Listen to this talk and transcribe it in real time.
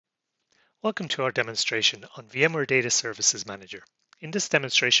Welcome to our demonstration on VMware Data Services Manager. In this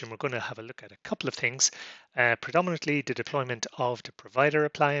demonstration, we're going to have a look at a couple of things, predominantly the deployment of the provider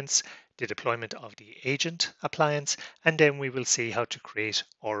appliance, the deployment of the agent appliance, and then we will see how to create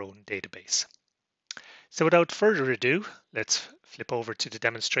our own database. So without further ado, let's flip over to the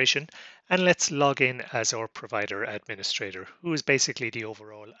demonstration and let's log in as our provider administrator, who is basically the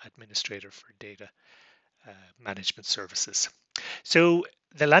overall administrator for data management services. So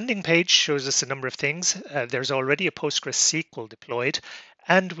the landing page shows us a number of things. There's already a PostgreSQL deployed,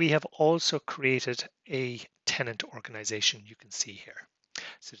 and we have also created a tenant organization you can see here.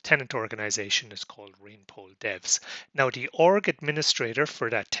 So the tenant organization is called Rainpole Devs. Now the org administrator for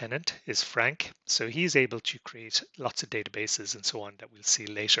that tenant is Frank, so he's able to create lots of databases and so on that we'll see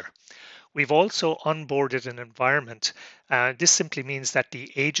later. We've also onboarded an environment. This simply means that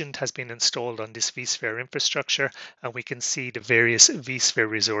the agent has been installed on this vSphere infrastructure, and we can see the various vSphere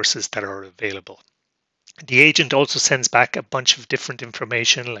resources that are available. The agent also sends back a bunch of different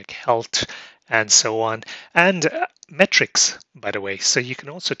information like health and so on, and metrics, by the way. So you can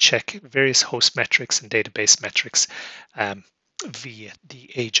also check various host metrics and database metrics via the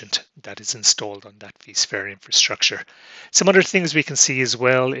agent that is installed on that vSphere infrastructure. Some other things we can see as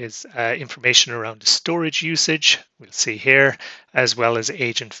well is information around the storage usage, we'll see here, as well as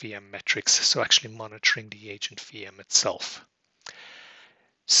agent VM metrics, so actually monitoring the agent VM itself.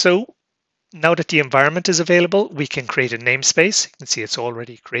 So now that the environment is available, we can create a namespace. You can see it's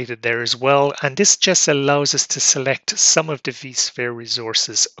already created there as well. And this just allows us to select some of the vSphere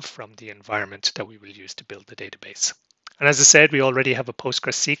resources from the environment that we will use to build the database. And as I said, we already have a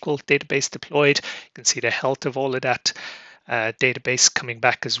PostgreSQL database deployed. You can see the health of all of that database coming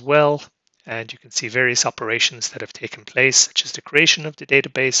back as well. And you can see various operations that have taken place, such as the creation of the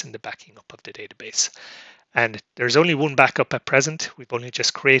database and the backing up of the database. And there's only one backup at present. We've only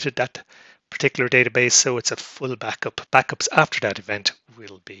just created that particular database, so it's a full backup. Backups after that event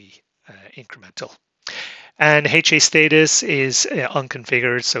will be incremental. And HA status is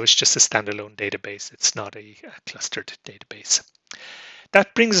unconfigured, so it's just a standalone database. It's not a clustered database.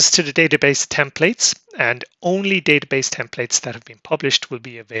 That brings us to the database templates, and only database templates that have been published will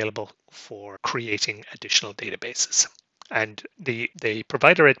be available for creating additional databases. And the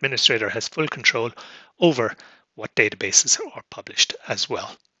provider administrator has full control over what databases are published as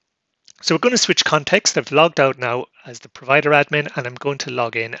well. So we're going to switch context. I've logged out now as the provider admin, and I'm going to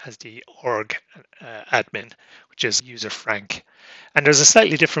log in as the org admin, which is user Frank. And there's a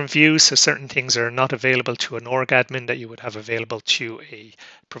slightly different view, so certain things are not available to an org admin that you would have available to a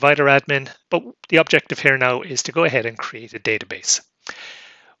provider admin. But the objective here now is to go ahead and create a database.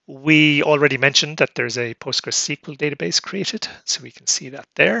 We already mentioned that there's a PostgreSQL database created, so we can see that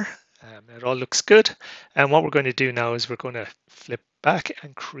there. It all looks good. And what we're going to do now is we're going to flip back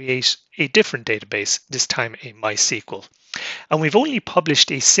and create a different database, this time a MySQL. And we've only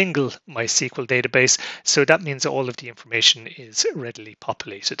published a single MySQL database, so that means all of the information is readily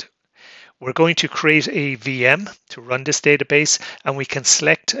populated. We're going to create a VM to run this database, and we can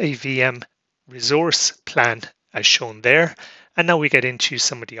select a VM resource plan as shown there. And now we get into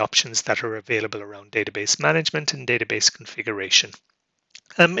some of the options that are available around database management and database configuration.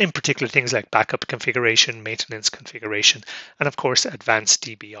 In particular, things like backup configuration, maintenance configuration, and of course, advanced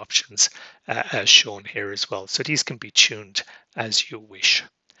DB options as shown here as well. So these can be tuned as you wish.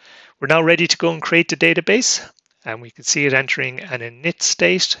 We're now ready to go and create the database, and we can see it entering an init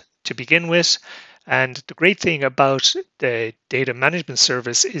state to begin with. And the great thing about the data management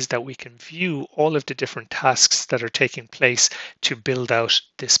service is that we can view all of the different tasks that are taking place to build out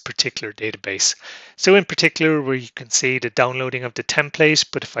this particular database. So in particular, where you can see the downloading of the template,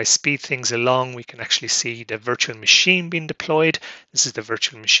 but if I speed things along, we can actually see the virtual machine being deployed. This is the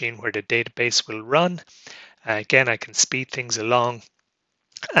virtual machine where the database will run. Again, I can speed things along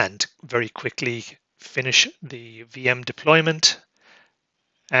and very quickly finish the VM deployment.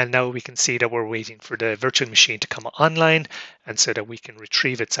 And now we can see that we're waiting for the virtual machine to come online, and so that we can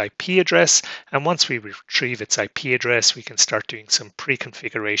retrieve its IP address. And once we retrieve its IP address, we can start doing some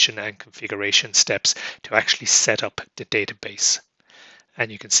pre-configuration and configuration steps to actually set up the database.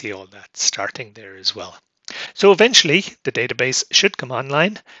 And you can see all that starting there as well. So eventually the database should come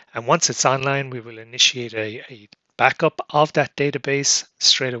online, and once it's online, we will initiate a backup of that database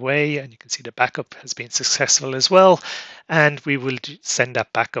straight away, and you can see the backup has been successful as well, and we will send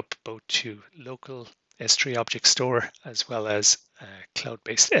that backup both to local S3 object store as well as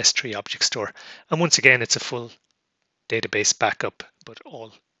cloud-based S3 object store. And once again, it's a full database backup, but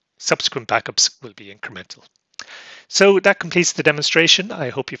all subsequent backups will be incremental. So that completes the demonstration. I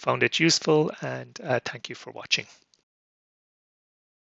hope you found it useful, and thank you for watching.